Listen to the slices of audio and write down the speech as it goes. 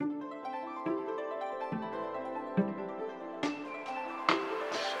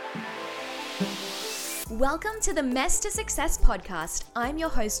Welcome to the Mess to Success podcast. I'm your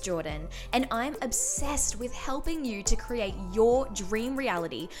host, Jordan, and I'm obsessed with helping you to create your dream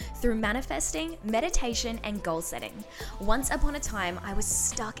reality through manifesting, meditation, and goal setting. Once upon a time, I was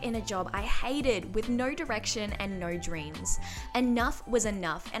stuck in a job I hated with no direction and no dreams. Enough was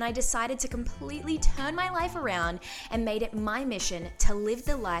enough, and I decided to completely turn my life around and made it my mission to live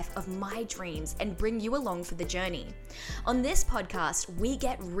the life of my dreams and bring you along for the journey. On this podcast, we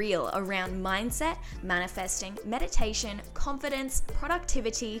get real around mindset, manifesting, meditation, confidence,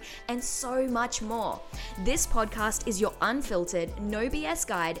 productivity, and so much more. This podcast is your unfiltered, no BS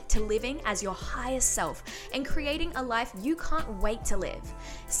guide to living as your highest self and creating a life you can't wait to live.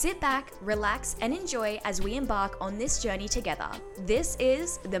 Sit back, relax, and enjoy as we embark on this journey together. This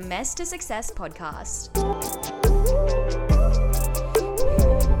is the Mess to Success podcast.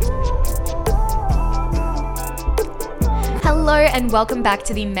 Hello and welcome back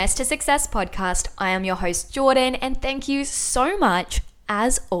to the Mess to Success podcast. I am your host, Jordan, and thank you so much,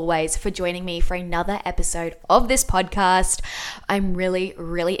 as always, for joining me for another episode of this podcast. I'm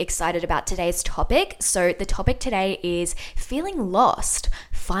really excited about today's topic. So the topic today is feeling lost,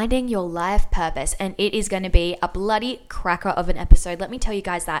 finding your life purpose, and it is going to be a bloody cracker of an episode. Let me tell you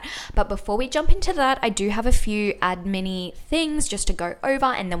guys that. But before we jump into that, I do have a few admin-y things just to go over,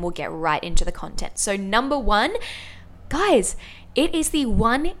 and then we'll get right into the content. So number one, guys, it is the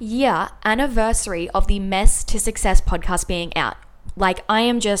 1 year anniversary of the Mess to Success podcast being out. Like, I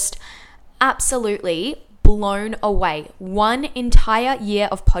am just absolutely blown away. 1 entire year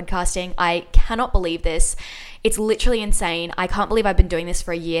of podcasting. I cannot believe this. It's literally insane. I can't believe I've been doing this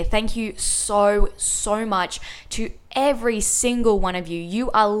for a year. Thank you so much to every single one of you. You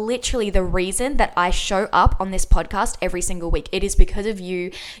are literally the reason that I show up on this podcast every single week. It is because of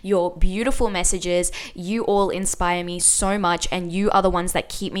you, your beautiful messages. You all inspire me so much, and you are the ones that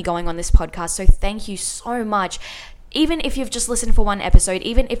keep me going on this podcast. So thank you so much. Even if you've just listened for one episode,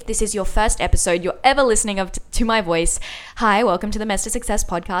 even if this is your first episode you're ever listening to my voice, hi, welcome to the Mess to Success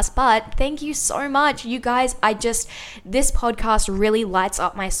podcast. But thank you so much. You guys, this podcast really lights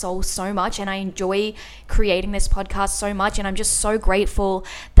up my soul so much, and I enjoy creating this podcast so much, and I'm just so grateful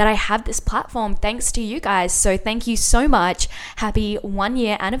that I have this platform thanks to you guys. So thank you so much. Happy 1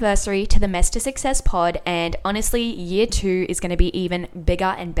 year anniversary to the Mess to Success pod, and honestly, year 2 is going to be even bigger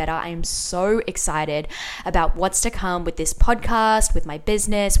and better. I am so excited about what's to come with this podcast, with my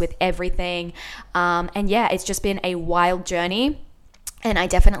business, with everything. And yeah, it's just been a wild journey. And I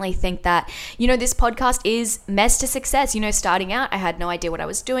definitely think that, this podcast is Mess to Success. Starting out, I had no idea what I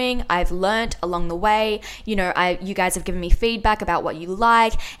was doing. I've learned along the way. You guys have given me feedback about what you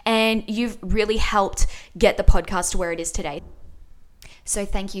like, and you've really helped get the podcast to where it is today. So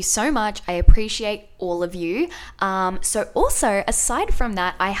thank you so much. I appreciate all of you. So also, aside from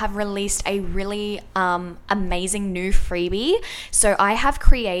that, I have released a really amazing new freebie. So I have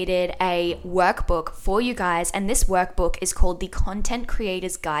created a workbook for you guys, and this workbook is called the Content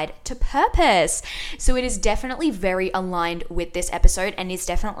Creator's Guide to Purpose. So it is definitely very aligned with this episode, and is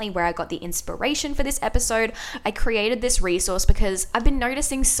definitely where I got the inspiration for this episode. I created this resource because I've been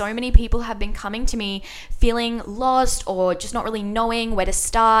noticing so many people have been coming to me feeling lost or just not really knowing where to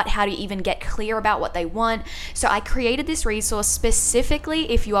start, how to even get clear about what they want. So I created this resource specifically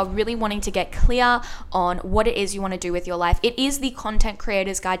if you are really wanting to get clear on what it is you want to do with your life. It is the Content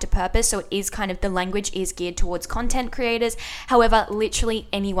Creator's Guide to Purpose, so it is kind of, the language is geared towards content creators. However, literally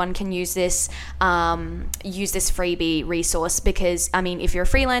anyone can use this freebie resource, because if you're a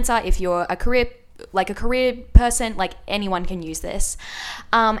freelancer, if you're a career person, anyone can use this.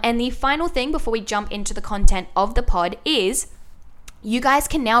 And the final thing before we jump into the content of the pod is, you guys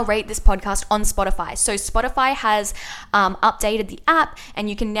can now rate this podcast on Spotify. So Spotify has updated the app, and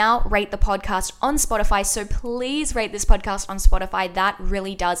you can now rate the podcast on Spotify. So please rate this podcast on Spotify. That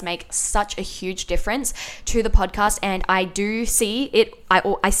really does make such a huge difference to the podcast, and I do see it.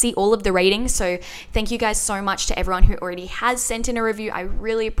 I see all of the ratings. So thank you guys so much to everyone who already has sent in a review. I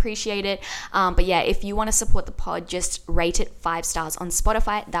really appreciate it. But yeah, if you want to support the pod, just rate it 5 stars on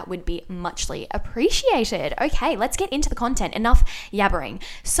Spotify. That would be muchly appreciated. Okay, let's get into the content. Enough yabbering.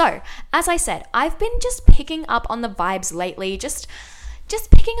 So, as I said, I've been just picking up on the vibes lately, just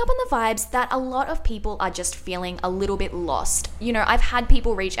picking up on the vibes that a lot of people are just feeling a little bit lost. I've had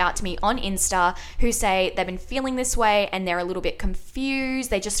people reach out to me on Insta who say they've been feeling this way and they're a little bit confused.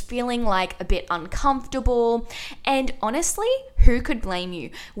 They're just feeling like a bit uncomfortable. And honestly, who could blame you?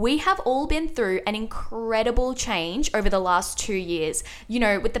 We have all been through an incredible change over the last 2 years.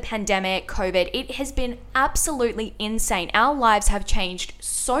 With the pandemic, COVID, it has been absolutely insane. Our lives have changed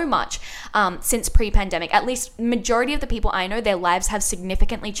so much since pre-pandemic. At least majority of the people I know, their lives have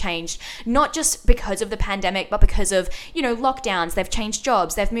significantly changed, not just because of the pandemic, but because of, lockdowns. They've changed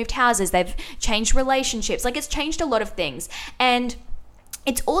jobs, they've moved houses, they've changed relationships. Like, it's changed a lot of things. And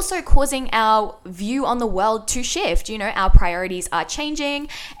it's also causing our view on the world to shift. Our priorities are changing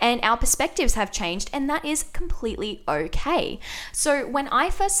and our perspectives have changed, and that is completely okay. So when I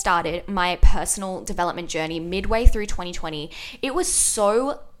first started my personal development journey midway through 2020, it was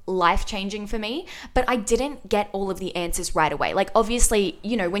so life-changing for me, but I didn't get all of the answers right away. Like, obviously,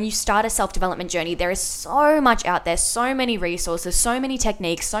 when you start a self-development journey, there is so much out there, so many resources, so many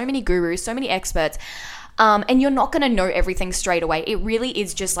techniques, so many gurus, so many experts. And you're not going to know everything straight away. It really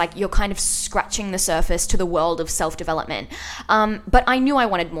is just like you're kind of scratching the surface to the world of self-development. But I knew I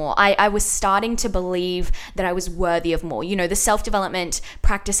wanted more. I was starting to believe that I was worthy of more. The self-development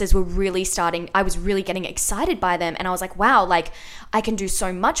practices were really starting. I was really getting excited by them. And I was like, wow, like I can do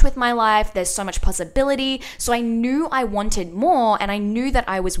so much with my life. There's so much possibility. So I knew I wanted more, and I knew that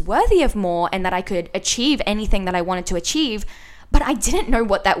I was worthy of more and that I could achieve anything that I wanted to achieve. But I didn't know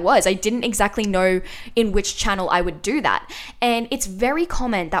what that was. I didn't exactly know in which channel I would do that. And it's very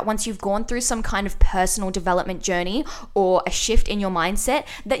common that once you've gone through some kind of personal development journey or a shift in your mindset,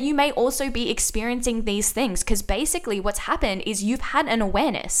 that you may also be experiencing these things. Because basically what's happened is you've had an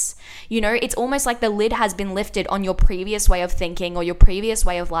awareness. It's almost like the lid has been lifted on your previous way of thinking or your previous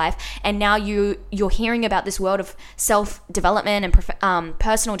way of life. And now you're hearing about this world of self-development and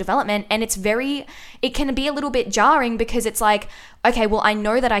personal development. And it can be a little bit jarring, because it's like, okay, well, I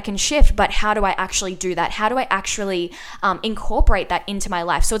know that I can shift, but how do I actually do that? How do I actually incorporate that into my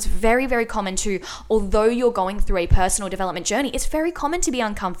life? So it's very, very common although you're going through a personal development journey, it's very common to be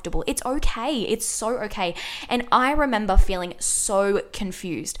uncomfortable. It's okay. It's so okay. And I remember feeling so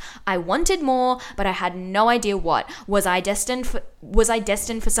confused. I wanted more, but I had no idea what. Was I destined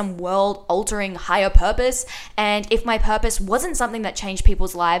for some world-altering higher purpose? And if my purpose wasn't something that changed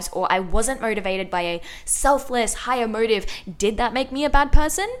people's lives, or I wasn't motivated by a selfless, higher motive, did that make me a bad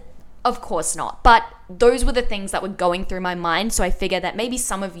person? Of course not. But those were the things that were going through my mind. So I figure that maybe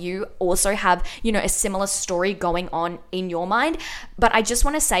some of you also have, a similar story going on in your mind. But I just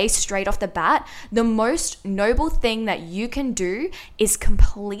want to say straight off the bat, the most noble thing that you can do is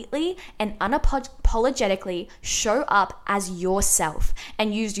completely and unapologetically show up as yourself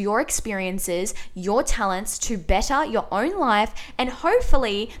and use your experiences, your talents to better your own life and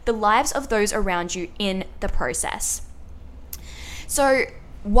hopefully the lives of those around you in the process. So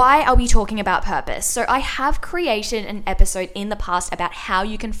why are we talking about purpose? So I have created an episode in the past about how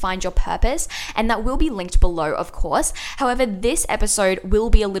you can find your purpose, and that will be linked below, of course. However, this episode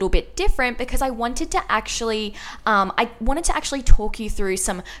will be a little bit different because I wanted to actually talk you through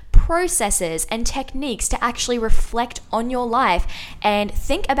some processes and techniques to actually reflect on your life and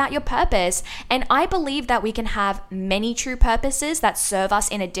think about your purpose. And I believe that we can have many true purposes that serve us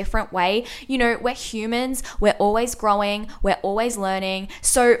in a different way. We're humans, we're always growing, we're always learning.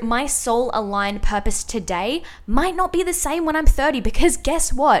 So my soul-aligned purpose today might not be the same when I'm 30, because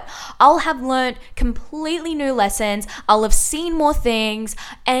guess what? I'll have learned completely new lessons. I'll have seen more things,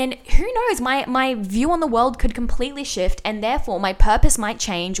 and who knows, my view on the world could completely shift, and therefore my purpose might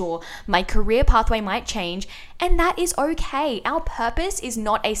change or my career pathway might change, and that is okay. Our purpose is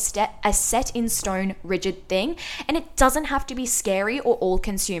not a set in stone rigid thing, and it doesn't have to be scary or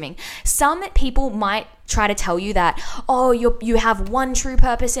all-consuming. Some people might try to tell you that, you have one true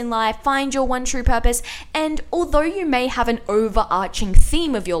purpose in life, find your one true purpose. And although you may have an overarching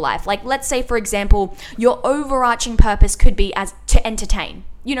theme of your life, like let's say, for example, your overarching purpose could be as to entertain.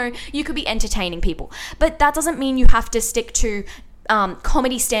 You could be entertaining people, but that doesn't mean you have to stick to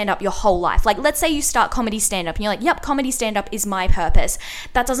comedy stand-up your whole life. Like, let's say you start comedy stand-up and you're like, yep, comedy stand-up is my purpose.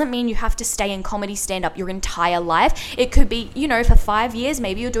 That doesn't mean you have to stay in comedy stand-up your entire life. It could be, for 5 years,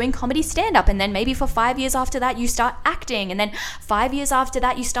 maybe you're doing comedy stand-up, and then maybe for 5 years after that, you start acting, and then 5 years after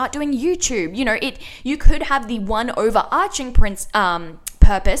that, you start doing YouTube. You could have the one overarching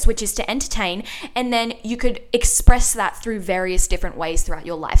purpose, which is to entertain, and then you could express that through various different ways throughout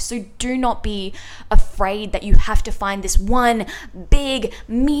your life. So do not be afraid that you have to find this one big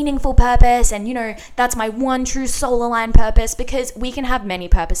meaningful purpose and that's my one true soul aligned purpose, because we can have many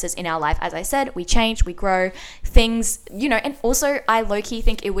purposes in our life. As I said, we change, we grow, things, and also I low-key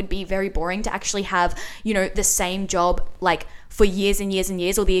think it would be very boring to actually have the same job like for years and years and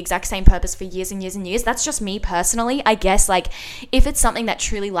years, or the exact same purpose for years and years and years. That's just me personally. I guess like if it's something that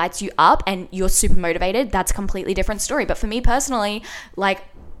truly lights you up and you're super motivated, that's a completely different story. But for me personally, like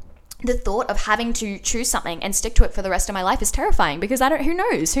the thought of having to choose something and stick to it for the rest of my life is terrifying, because who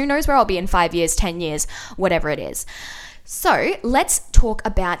knows where I'll be in 5 years, 10 years, whatever it is. So let's talk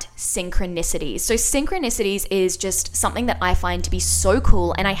about synchronicities. So synchronicities is just something that I find to be so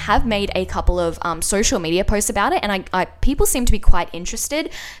cool, and I have made a couple of social media posts about it, and people seem to be quite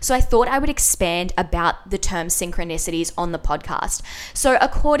interested. So I thought I would expand about the term synchronicities on the podcast. So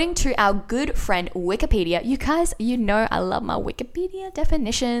according to our good friend Wikipedia, you guys, you know I love my Wikipedia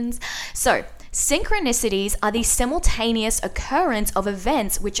definitions. So synchronicities are the simultaneous occurrence of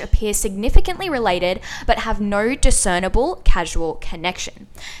events which appear significantly related but have no discernible causal connection.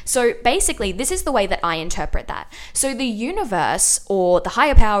 So basically, this is the way that I interpret that. So the universe or the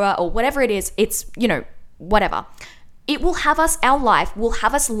higher power or whatever it is, it's, whatever. It will have us, our life will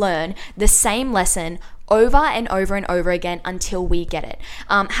have us learn the same lesson over and over and over again until we get it.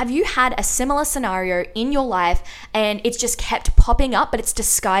 Have you had a similar scenario in your life and it's just kept popping up, but it's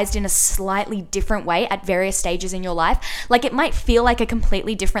disguised in a slightly different way at various stages in your life? Like it might feel like a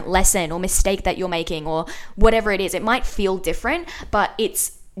completely different lesson or mistake that you're making or whatever it is. It might feel different, but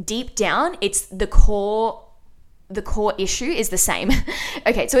it's deep down, it's the core issue is the same.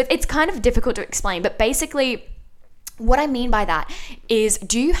 Okay, so it's kind of difficult to explain, but basically, what I mean by that is,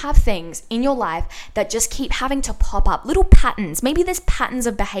 do you have things in your life that just keep having to pop up, little patterns? Maybe there's patterns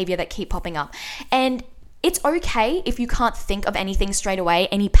of behavior that keep popping up, and it's okay if you can't think of anything straight away,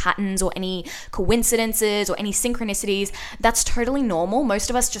 any patterns or any coincidences or any synchronicities. That's totally normal. Most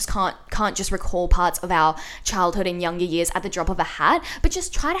of us just can't just recall parts of our childhood and younger years at the drop of a hat, but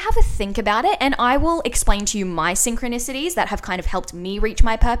just try to have a think about it. And I will explain to you my synchronicities that have kind of helped me reach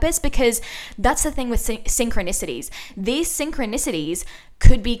my purpose, because that's the thing with synchronicities. These synchronicities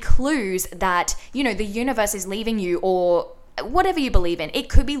could be clues that, the universe is leaving you, or whatever you believe in. It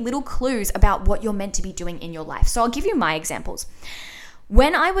could be little clues about what you're meant to be doing in your life. So I'll give you my examples.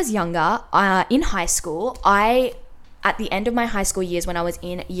 When I was younger, in high school, at the end of my high school years, when I was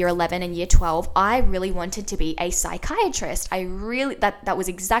in year 11 and year 12, I really wanted to be a psychiatrist. That was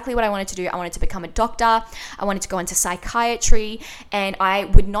exactly what I wanted to do. I wanted to become a doctor. I wanted to go into psychiatry, and I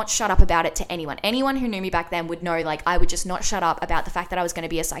would not shut up about it to anyone. Anyone who knew me back then would know, like, I would just not shut up about the fact that I was going to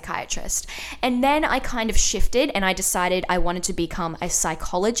be a psychiatrist. And then I kind of shifted and I decided I wanted to become a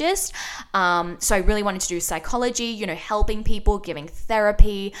psychologist. So I really wanted to do psychology, helping people, giving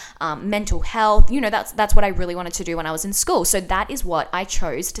therapy, mental health. That's what I really wanted to do when I was in school. So that is what I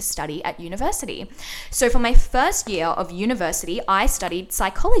chose to study at university. So for my first year of university, I studied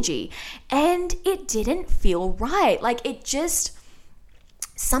psychology, and it didn't feel right. Like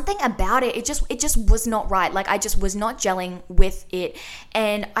something about it just was not right. Like I just was not gelling with it.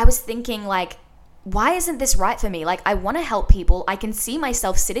 And I was thinking, like, why isn't this right for me? Like, I want to help people. I can see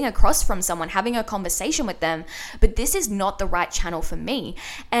myself sitting across from someone, having a conversation with them, but this is not the right channel for me.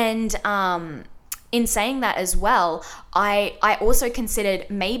 And in saying that as well, I also considered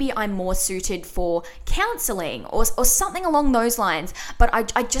maybe I'm more suited for counseling or something along those lines, but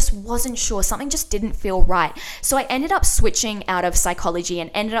I just wasn't sure. Something just didn't feel right. So I ended up switching out of psychology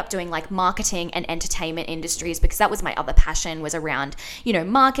and ended up doing like marketing and entertainment industries, because that was my other passion, was around,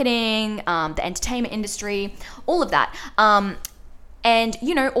 marketing, the entertainment industry, all of that. And,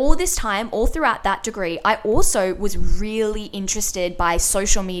 all this time, all throughout that degree, I also was really interested by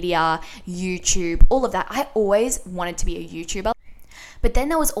social media, YouTube, all of that. I always wanted to be a YouTuber. But then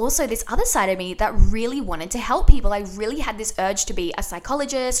there was also this other side of me that really wanted to help people. I really had this urge to be a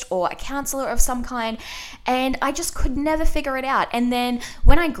psychologist or a counselor of some kind, and I just could never figure it out. And then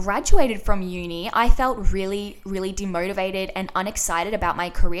when I graduated from uni, I felt really, really demotivated and unexcited about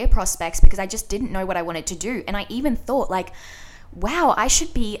my career prospects, because I just didn't know what I wanted to do. And I even thought, like, wow, I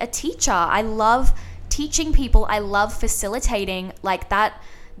should be a teacher. I love teaching people. I love facilitating. Like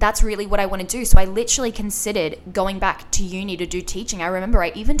that's really what I want to do. So I literally considered going back to uni to do teaching. I remember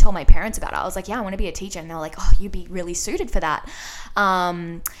I even told my parents about it. I was like, yeah, I want to be a teacher. And they're like, oh, you'd be really suited for that.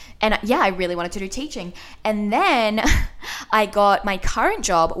 And yeah, I really wanted to do teaching. And then I got my current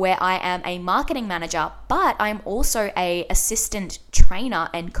job, where I am a marketing manager, but I'm also a assistant trainer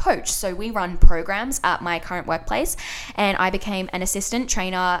and coach. So we run programs at my current workplace, and I became an assistant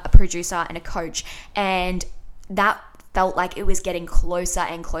trainer, a producer, and a coach. And that felt like it was getting closer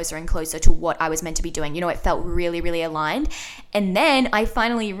and closer and closer to what I was meant to be doing. It felt really, really aligned. And then I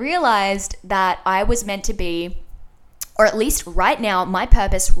finally realized that I was meant to be, or at least right now, my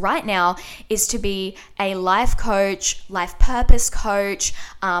purpose right now is to be a life coach, life purpose coach,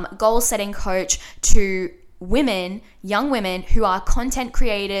 goal setting coach to women young women who are content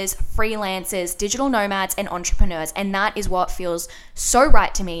creators, freelancers, digital nomads, and entrepreneurs. And that is what feels so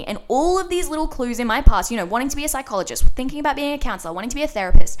right to me. And all of these little clues in my past, wanting to be a psychologist, thinking about being a counselor, wanting to be a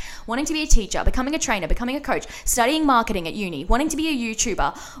therapist, wanting to be a teacher, becoming a trainer, becoming a coach, studying marketing at uni, wanting to be a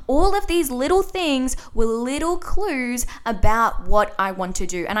YouTuber, all of these little things were little clues about what I want to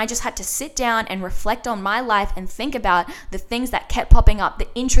do. And I just had to sit down and reflect on my life and think about the things that kept popping up, the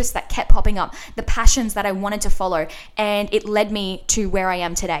interests that kept popping up, the passions that I wanted to follow. And it led me to where I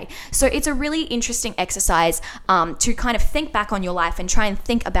am today. So it's a really interesting exercise to kind of think back on your life and try and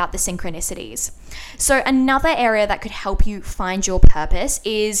think about the synchronicities. So another area that could help you find your purpose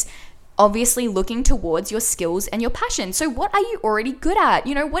is obviously looking towards your skills and your passion. So what are you already good at?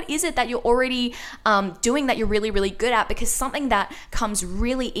 What is it that you're already doing that you're really, really good at? Because something that comes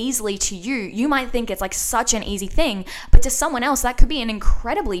really easily to you, you might think it's like such an easy thing, but to someone else, that could be an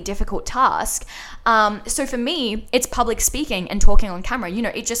incredibly difficult task. So for me, it's public speaking and talking on camera.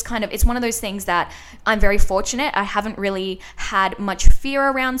 It's one of those things that I'm very fortunate. I haven't really had much fear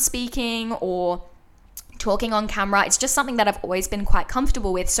around speaking or talking on camera. It's just something that I've always been quite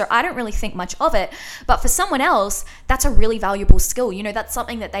comfortable with, so I don't really think much of it. But for someone else, that's a really valuable skill. That's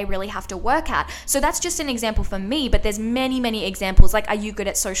something that they really have to work at. So that's just an example for me, but there's many, many examples. Like, are you good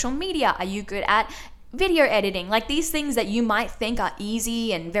at social media? Are you good at video editing? Like, these things that you might think are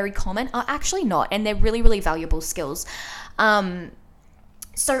easy and very common are actually not, and they're really, really valuable skills.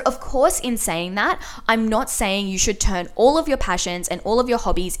 So of course, in saying that, I'm not saying you should turn all of your passions and all of your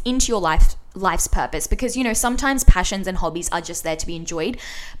hobbies into your life's purpose, because sometimes passions and hobbies are just there to be enjoyed.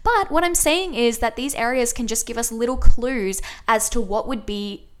 But what I'm saying is that these areas can just give us little clues as to what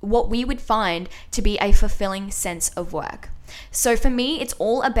we would find to be a fulfilling sense of work. So for me, it's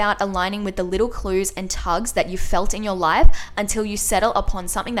all about aligning with the little clues and tugs that you felt in your life until you settle upon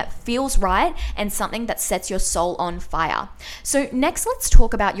something that feels right and something that sets your soul on fire. So next, let's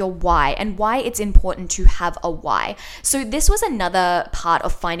talk about your why and why it's important to have a why. So this was another part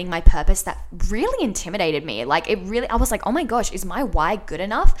of finding my purpose that really intimidated me. I was like, oh my gosh, is my why good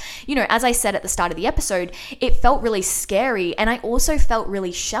enough? As I said at the start of the episode, it felt really scary, and I also felt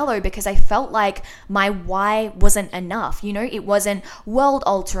really shallow because I felt like my why wasn't enough. It wasn't world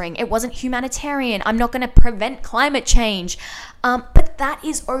altering. It wasn't humanitarian. I'm not going to prevent climate change. But that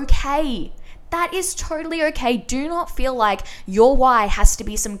is okay. That is totally okay. Do not feel like your why has to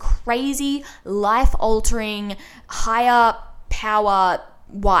be some crazy, life-altering, higher power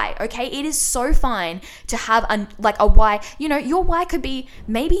why. Okay, it is so fine to have a why. Your why could be,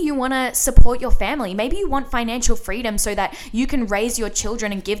 maybe you want to support your family, maybe you want financial freedom so that you can raise your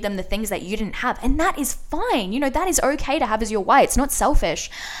children and give them the things that you didn't have, and that is fine. That is okay to have as your why. It's not selfish.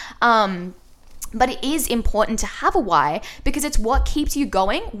 But it is important to have a why because it's what keeps you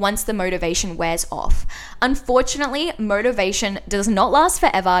going once the motivation wears off. Unfortunately, motivation does not last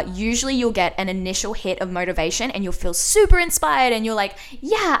forever. Usually you'll get an initial hit of motivation and you'll feel super inspired and you're like,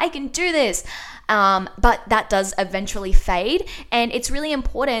 yeah, I can do this. But that does eventually fade. And it's really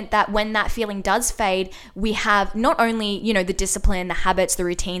important that when that feeling does fade, we have not only, the discipline, the habits, the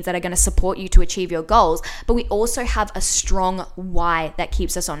routines that are going to support you to achieve your goals, but we also have a strong why that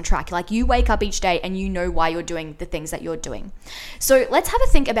keeps us on track. Like, you wake up each day and you know why you're doing the things that you're doing. So let's have a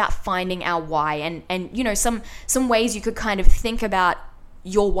think about finding our why and some ways you could kind of think about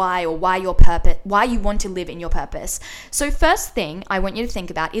your why or why your purpose, why you want to live in your purpose. So first thing I want you to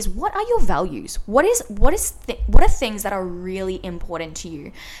think about is, what are your values? What are things that are really important to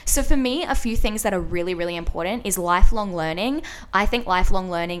you? So for me, a few things that are really, really important is lifelong learning. I think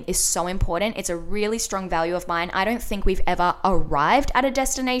lifelong learning is so important. It's a really strong value of mine. I don't think we've ever arrived at a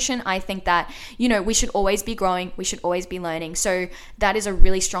destination. I think that, we should always be growing. We should always be learning. So that is a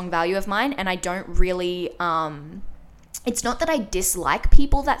really strong value of mine. And I don't really, it's not that I dislike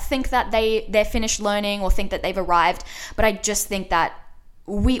people that think that they're finished learning or think that they've arrived, but I just think that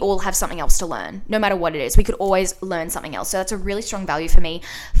we all have something else to learn, no matter what it is. We could always learn something else. So that's a really strong value for me.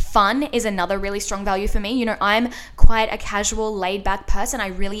 Fun is another really strong value for me. I'm quite a casual, laid back person. I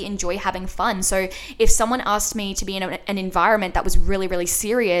really enjoy having fun. So if someone asked me to be in an environment that was really, really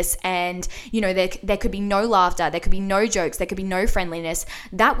serious and, there could be no laughter, there could be no jokes, there could be no friendliness,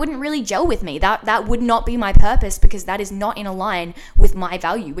 that wouldn't really gel with me. That would not be my purpose because that is not in line with my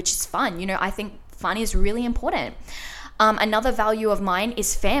value, which is fun. I think fun is really important. Another value of mine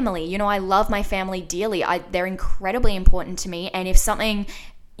is family. I love my family dearly. They're incredibly important to me. And if something,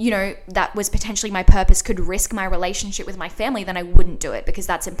 that was potentially my purpose could risk my relationship with my family, then I wouldn't do it because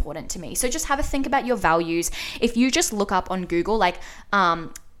that's important to me. So just have a think about your values. If you just look up on Google,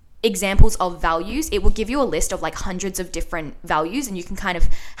 examples of values, it will give you a list of hundreds of different values, and you can kind of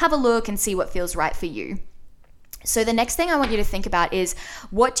have a look and see what feels right for you. So the next thing I want you to think about is,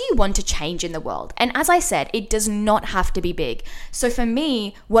 what do you want to change in the world? And as I said, it does not have to be big. So for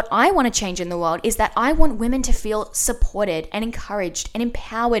me, what I want to change in the world is that I want women to feel supported and encouraged and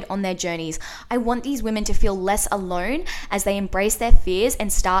empowered on their journeys. I want these women to feel less alone as they embrace their fears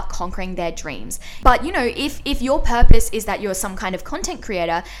and start conquering their dreams. But if your purpose is that you're some kind of content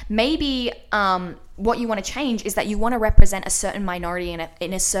creator, maybe what you want to change is that you want to represent a certain minority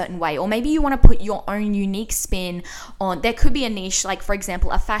in a certain way, or maybe you want to put your own unique spin on. There could be a niche, like for example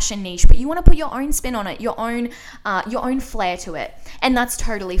a fashion niche, but you want to put your own spin on it, your own flair to it, and that's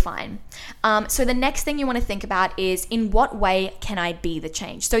totally fine. So the next thing you want to think about is, in what way can I be the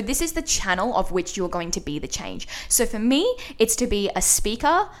change? So this is the channel of which you're going to be the change. So for me, it's to be a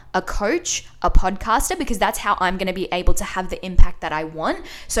speaker, a coach, a podcaster, because that's how I'm going to be able to have the impact that I want.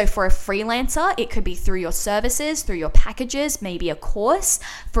 So for a freelancer, it could be through your services, through your packages, maybe a course.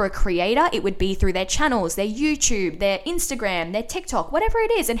 For a creator, it would be through their channels, their YouTube, their Instagram, their TikTok, whatever it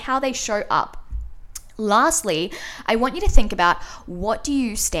is, and how they show up. Lastly, I want you to think about, what do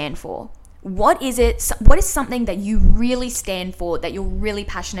you stand for? What is something that you really stand for, that you're really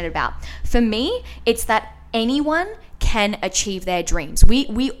passionate about? For me, it's that anyone can achieve their dreams.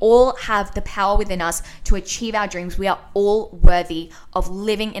 We all have the power within us to achieve our dreams. We are all worthy of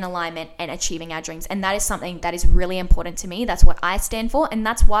living in alignment and achieving our dreams. And that is something that is really important to me. That's what I stand for, and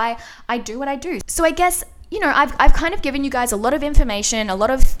that's why I do what I do. So I guess, I've kind of given you guys a lot of information, a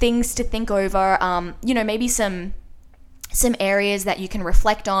lot of things to think over, maybe some areas that you can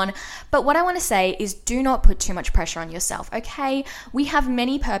reflect on. But what I want to say is, do not put too much pressure on yourself, okay? We have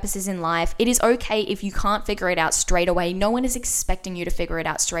many purposes in life. It is okay if you can't figure it out straight away. No one is expecting you to figure it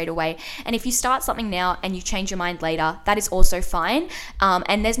out straight away. And if you start something now and you change your mind later, that is also fine.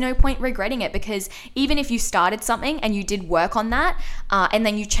 And there's no point regretting it, because even if you started something and you did work on that, and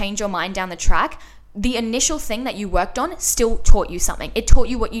then you change your mind down the track, the initial thing that you worked on still taught you something. It taught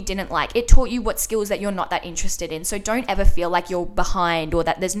you what you didn't like. It taught you what skills that you're not that interested in. So don't ever feel like you're behind or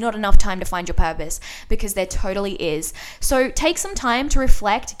that there's not enough time to find your purpose, because there totally is. So take some time to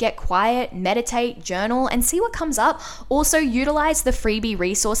reflect, get quiet, meditate, journal, and see what comes up. Also, utilize the freebie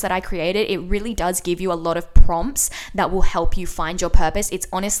resource that I created. It really does give you a lot of prompts that will help you find your purpose. It's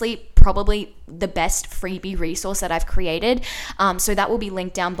honestly probably the best freebie resource that I've created. So that will be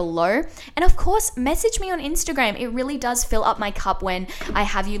linked down below. And of course, message me on Instagram. It really does fill up my cup when I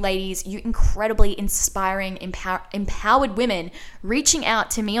have you ladies, you incredibly inspiring, empowered women, reaching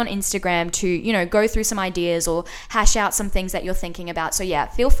out to me on Instagram to, go through some ideas or hash out some things that you're thinking about. So yeah,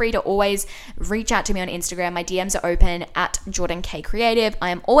 feel free to always reach out to me on Instagram. My DMs are open at Jordan K Creative.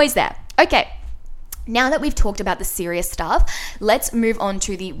 I am always there. Okay. Now that we've talked about the serious stuff, let's move on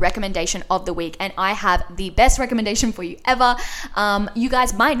to the recommendation of the week. And I have the best recommendation for you ever. You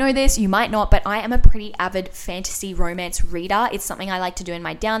guys might know this, you might not, but I am a pretty avid fantasy romance reader. It's something I like to do in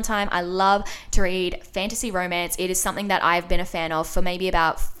my downtime. I love to read fantasy romance. It is something that I've been a fan of for maybe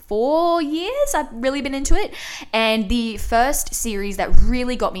about 4 years. I've really been into it. And the first series that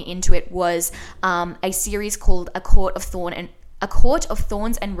really got me into it was a series called A Court of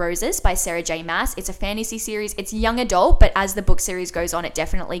Thorns and Roses by Sarah J. Maas. It's a fantasy series. It's young adult, but as the book series goes on, it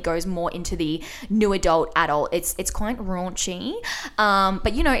definitely goes more into the new adult. It's quite raunchy.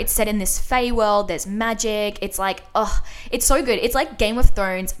 But it's set in this fae world. There's magic. It's like, it's so good. It's like Game of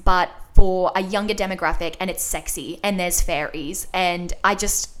Thrones, but for a younger demographic, and it's sexy, and there's fairies. And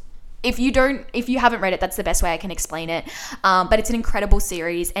if you haven't read it, that's the best way I can explain it. But it's an incredible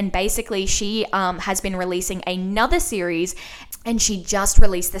series. And basically she has been releasing another series, and she just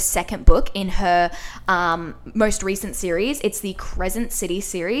released the second book in her most recent series. It's the Crescent City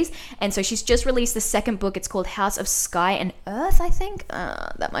series. And so she's just released the second book. It's called House of Sky and Earth, I think.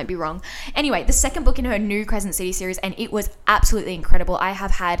 That might be wrong. Anyway, the second book in her new Crescent City series, and it was absolutely incredible. I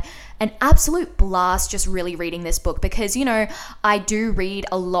have had an absolute blast just really reading this book, because, I do read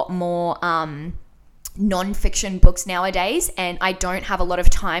a lot more non-fiction books nowadays, and I don't have a lot of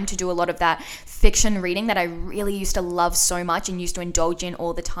time to do a lot of that fiction reading that I really used to love so much and used to indulge in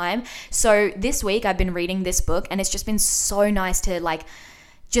all the time. So this week I've been reading this book, and it's just been so nice to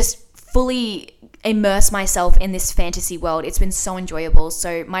just fully immerse myself in this fantasy world. It's been so enjoyable.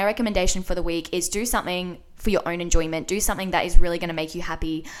 So my recommendation for the week is, do something for your own enjoyment. Do something that is really going to make you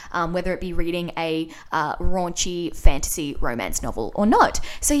happy, whether it be reading a raunchy fantasy romance novel or not.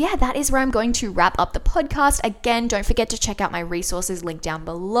 So yeah, that is where I'm going to wrap up the podcast. Again, don't forget to check out my resources linked down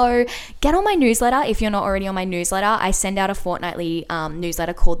below. Get on my newsletter if you're not already on my newsletter. I send out a fortnightly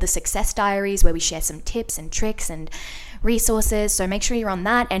newsletter called The Success Diaries, where we share some tips and tricks and resources. So make sure you're on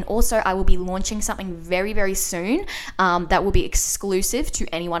that. And also I will be launching something very, very soon that will be exclusive to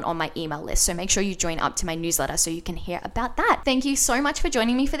anyone on my email list. So make sure you join up to my newsletter so you can hear about that. Thank you so much for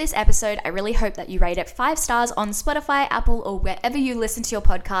joining me for this episode. I really hope that you rate it 5 stars on Spotify, Apple, or wherever you listen to your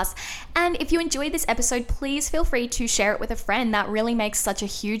podcast. And if you enjoyed this episode, please feel free to share it with a friend. That really makes such a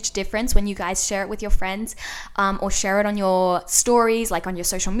huge difference when you guys share it with your friends or share it on your stories, like on your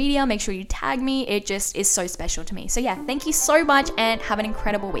social media. Make sure you tag me. It just is so special to me. So yeah, thank you so much and have an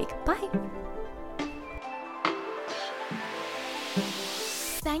incredible week. Bye.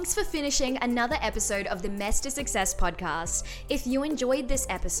 Thanks for finishing another episode of the Mess to Success podcast. If you enjoyed this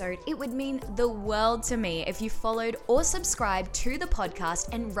episode, it would mean the world to me if you followed or subscribed to the podcast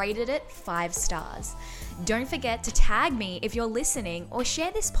and rated it 5 stars. Don't forget to tag me if you're listening or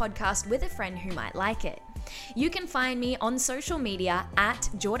share this podcast with a friend who might like it. You can find me on social media at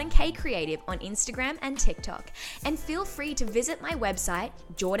Jordan K Creative on Instagram and TikTok. And feel free to visit my website,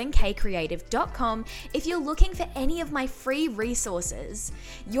 jordankcreative.com, if you're looking for any of my free resources.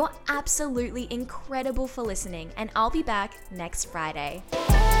 You're absolutely incredible for listening, and I'll be back next Friday.